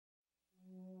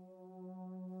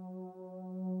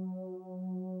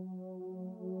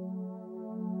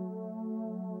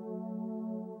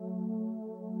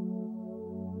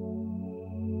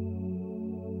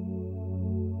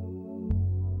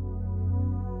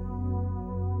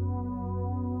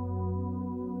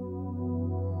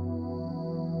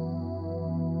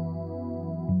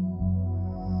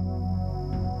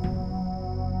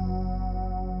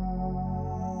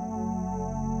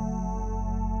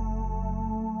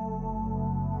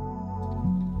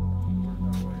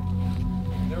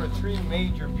three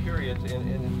major periods, and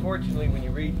unfortunately when you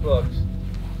read books,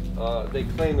 they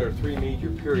claim there are three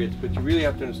major periods, but you really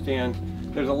have to understand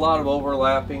there's a lot of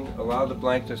overlapping. A lot of the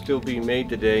blankets are still being made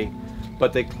today,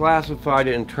 but they classified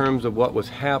it in terms of what was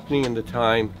happening in the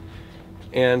time.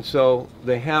 And so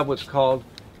they have what's called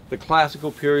the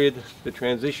classical period, the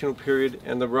transitional period,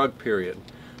 and the rug period.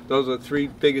 Those are the three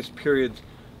biggest periods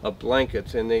of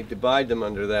blankets, and they divide them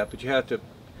under that. But you have to,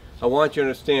 I want you to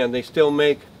understand, they still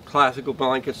make classical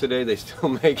blankets today. They still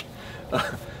make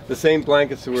the same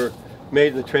blankets that were made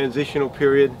in the transitional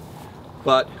period.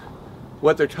 But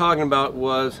what they're talking about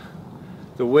was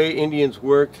the way Indians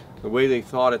worked, the way they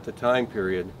thought at the time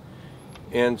period.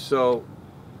 And so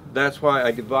that's why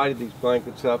I divided these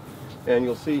blankets up. And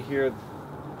you'll see here,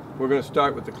 we're going to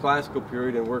start with the classical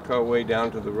period and work our way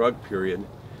down to the rug period.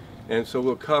 And so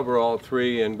we'll cover all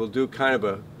three, and we'll do kind of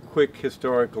a quick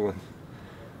historical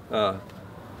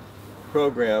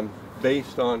program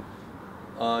based on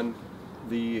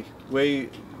the way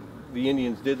the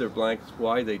Indians did their blankets,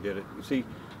 why they did it. You see,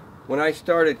 when I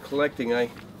started collecting, I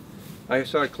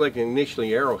started collecting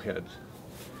initially arrowheads.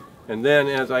 And then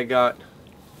as I got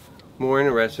more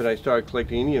interested, I started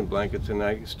collecting Indian blankets, and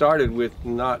I started with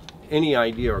not any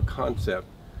idea or concept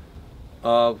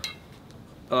of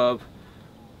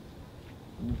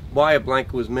why a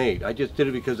blanket was made. I just did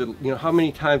it because, you know, how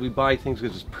many times we buy things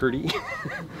because it's pretty,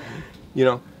 you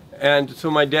know. And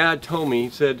so my dad told me, he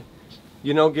said,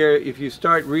 you know, Gary, if you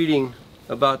start reading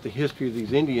about the history of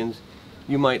these Indians,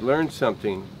 you might learn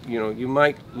something. You know, you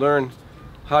might learn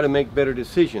how to make better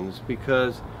decisions,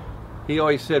 because he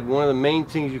always said one of the main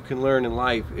things you can learn in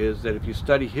life is that if you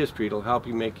study history, it'll help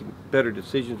you make better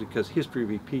decisions, because history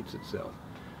repeats itself.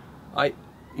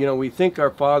 You know, we think our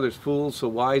fathers fools, so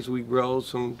wise we grow.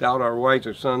 Some doubt our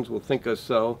wiser sons will think us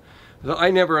so. So I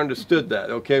never understood that,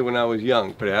 okay, when I was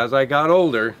young. But as I got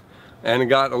older and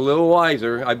got a little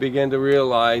wiser, I began to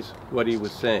realize what he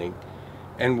was saying.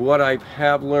 And what I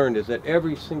have learned is that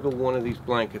every single one of these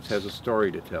blankets has a story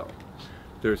to tell.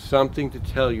 There's something to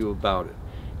tell you about it.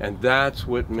 And that's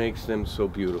what makes them so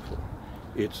beautiful.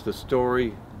 It's the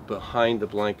story behind the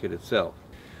blanket itself.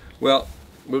 Well,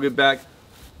 we'll get back.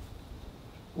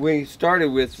 We started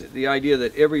with the idea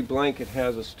that every blanket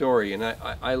has a story, and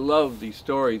I love these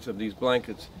stories of these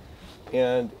blankets.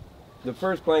 And the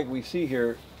first blanket we see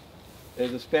here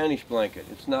is a Spanish blanket.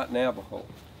 It's not Navajo.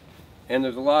 And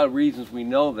there's a lot of reasons we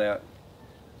know that.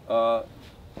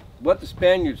 What the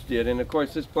Spaniards did, and of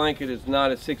course this blanket is not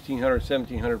a 1600,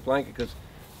 1700 blanket, because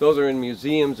those are in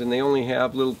museums and they only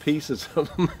have little pieces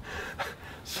of them.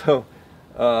 So,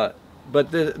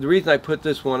 but the reason I put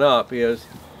this one up is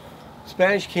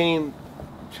Spanish came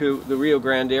to the Rio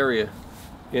Grande area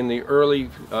in the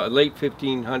late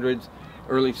 1500s,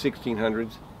 early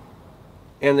 1600s,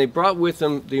 and they brought with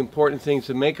them the important things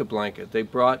to make a blanket. They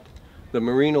brought the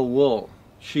merino wool,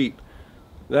 sheep.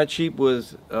 That sheep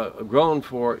was grown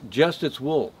for just its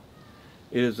wool.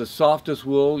 It is the softest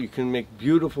wool. You can make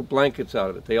beautiful blankets out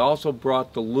of it. They also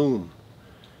brought the loom.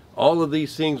 All of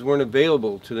these things weren't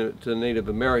available to the Native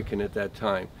American at that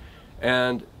time.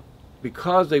 And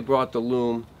because they brought the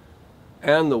loom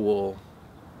and the wool,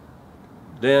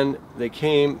 then they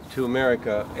came to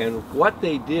America, and what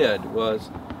they did was,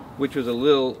 which was a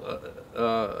little,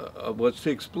 was to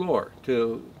explore,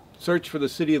 to search for the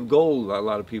city of gold, a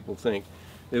lot of people think.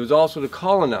 It was also to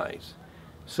colonize.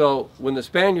 So when the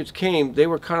Spaniards came, they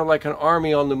were kind of like an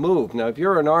army on the move. Now if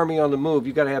you're an army on the move,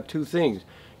 you got to have two things.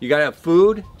 You got to have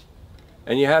food,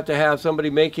 and you have to have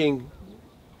somebody making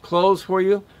clothes for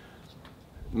you,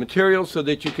 materials, so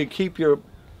that you could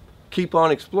keep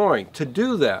on exploring. To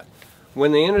do that,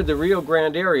 when they entered the Rio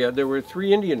Grande area, there were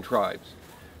three Indian tribes.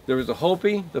 There was the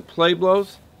Hopi, the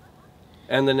Pueblos,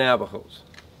 and the Navajos.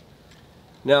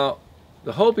 Now,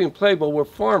 the Hopi and Pueblo were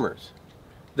farmers.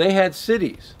 They had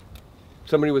cities.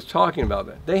 Somebody was talking about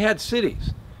that. They had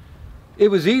cities. It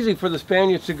was easy for the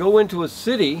Spaniards to go into a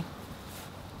city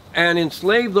and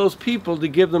enslave those people to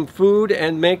give them food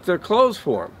and make their clothes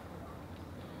for them.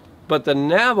 But the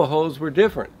Navajos were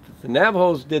different. The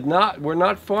Navajos were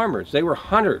not farmers. They were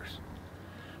hunters.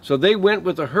 So they went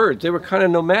with the herds. They were kind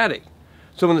of nomadic.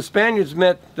 So when the Spaniards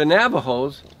met the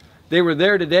Navajos, they were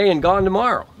there today and gone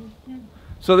tomorrow.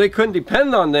 So they couldn't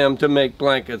depend on them to make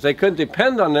blankets. They couldn't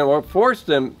depend on them or force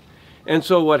them. And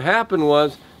so what happened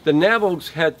was the Navajos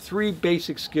had three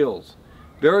basic skills,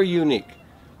 very unique.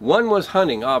 One was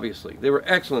hunting, obviously. They were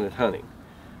excellent at hunting.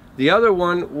 The other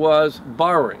one was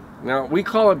borrowing. Now, we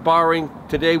call it borrowing.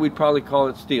 Today, we'd probably call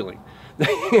it stealing.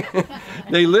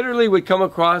 They literally would come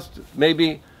across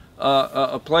maybe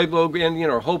a Pueblo Indian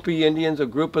or Hopi Indians, a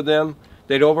group of them.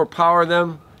 They'd overpower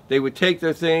them. They would take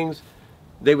their things,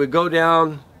 they would go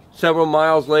down several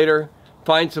miles later,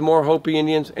 find some more Hopi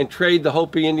Indians, and trade the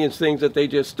Hopi Indians things that they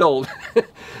just stole.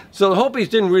 So the Hopis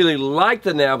didn't really like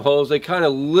the Navajos. They kind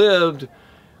of lived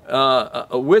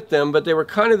with them, but they were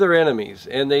kind of their enemies,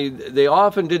 and they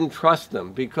often didn't trust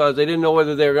them because they didn't know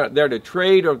whether they were there to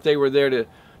trade or if they were there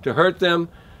to hurt them.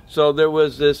 So there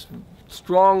was this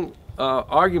strong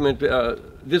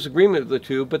disagreement of the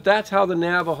two, but that's how the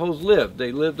Navajos lived.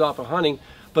 They lived off of hunting,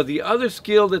 but the other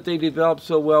skill that they developed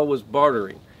so well was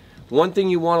bartering. One thing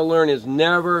you want to learn is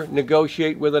never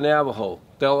negotiate with a Navajo.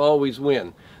 They'll always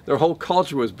win. Their whole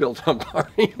culture was built on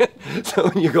bartering. So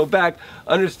when you go back,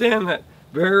 understand that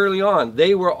very early on,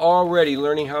 they were already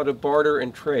learning how to barter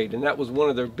and trade, and that was one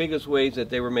of their biggest ways that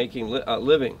they were making a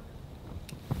living.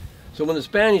 So when the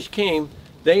Spanish came,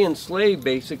 they enslaved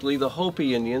basically the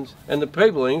Hopi Indians and the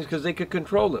Pueblo Indians because they could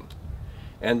control them.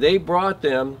 And they brought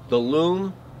them the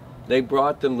loom, they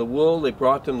brought them the wool, they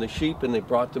brought them the sheep, and they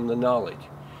brought them the knowledge.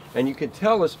 And you can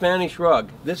tell a Spanish rug.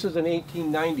 This is an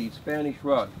 1890s Spanish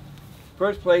rug.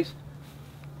 First place,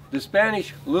 the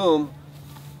Spanish loom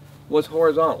was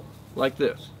horizontal, like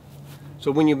this. So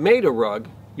when you made a rug,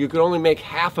 you could only make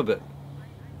half of it.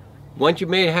 Once you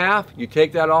made half, you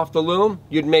take that off the loom,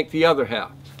 you'd make the other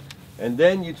half. And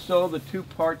then you'd sew the two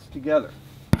parts together.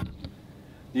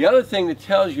 The other thing that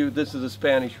tells you this is a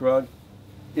Spanish rug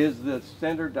is the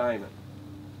center diamond.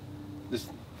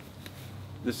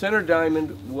 The center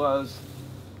diamond was,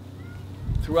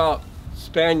 throughout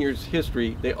Spaniards'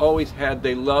 history, they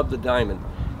loved the diamond.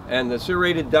 And the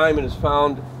serrated diamond is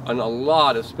found on a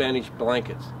lot of Spanish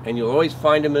blankets, and you'll always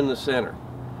find them in the center.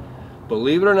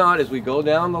 Believe it or not, as we go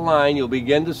down the line, you'll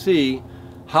begin to see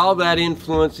how that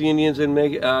influenced the Indians and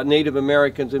Native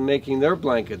Americans in making their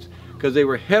blankets, because they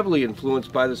were heavily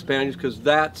influenced by the Spaniards, because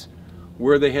that's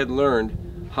where they had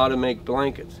learned how to make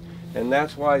blankets. And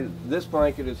that's why this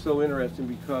blanket is so interesting,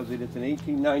 because it's an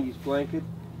 1890s blanket.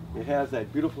 It has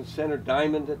that beautiful center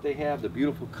diamond that they have, the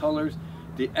beautiful colors,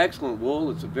 the excellent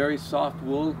wool. It's a very soft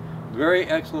wool, very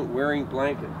excellent wearing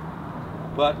blanket.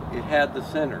 But it had the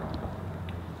center.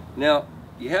 Now,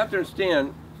 you have to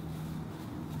understand,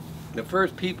 the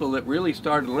first people that really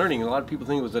started learning, a lot of people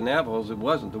think it was the Navajos, it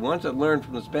wasn't. The ones that learned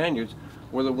from the Spaniards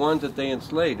were the ones that they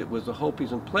enslaved. It was the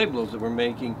Hopis and Pueblos that were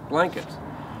making blankets.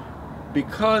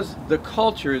 Because the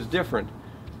culture is different,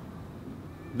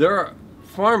 their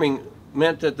farming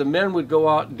meant that the men would go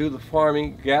out and do the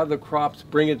farming, gather the crops,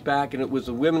 bring it back, and it was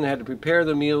the women that had to prepare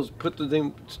the meals, put them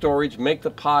in storage, make the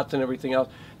pots and everything else.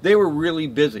 They were really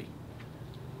busy.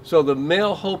 So the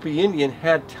male Hopi Indian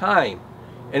had time,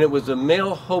 and it was the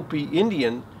male Hopi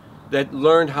Indian that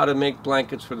learned how to make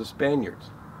blankets for the Spaniards.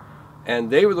 And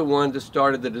they were the ones that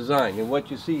started the design. And what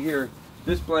you see here,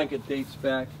 this blanket dates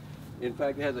back, in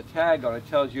fact it has a tag on it,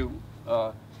 tells you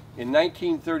in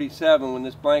 1937, when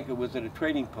this blanket was at a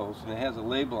trading post, and it has a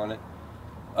label on it,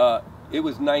 it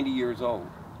was 90 years old.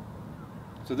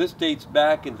 So this dates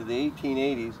back into the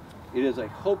 1880s. It is a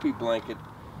Hopi blanket,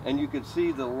 and you can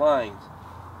see the lines.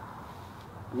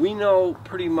 We know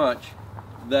pretty much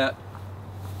that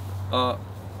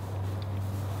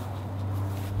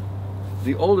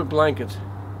the older blankets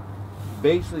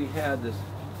basically had this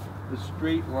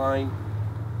straight line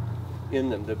in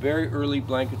them, the very early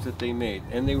blankets that they made,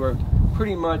 and they were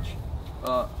pretty much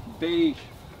beige,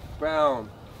 brown,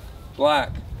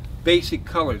 black, basic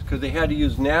colors, because they had to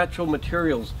use natural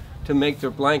materials to make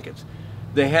their blankets.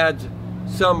 They had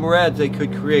some reds they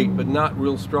could create, but not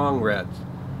real strong reds,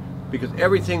 because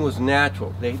everything was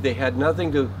natural. They had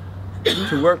nothing to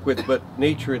work with but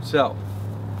nature itself.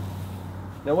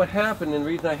 Now what happened, and the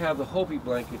reason I have the Hopi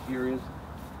blanket here is,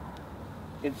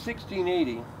 in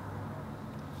 1680,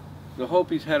 the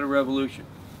Hopis had a revolution,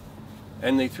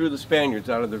 and they threw the Spaniards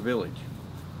out of their village.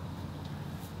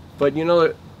 But you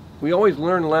know, we always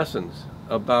learn lessons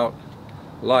about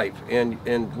life,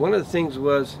 and one of the things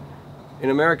was, in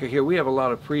America here, we have a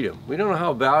lot of freedom. We don't know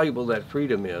how valuable that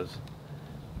freedom is,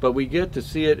 but we get to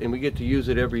see it and we get to use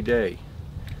it every day.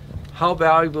 How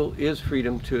valuable is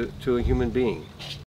freedom to a human being?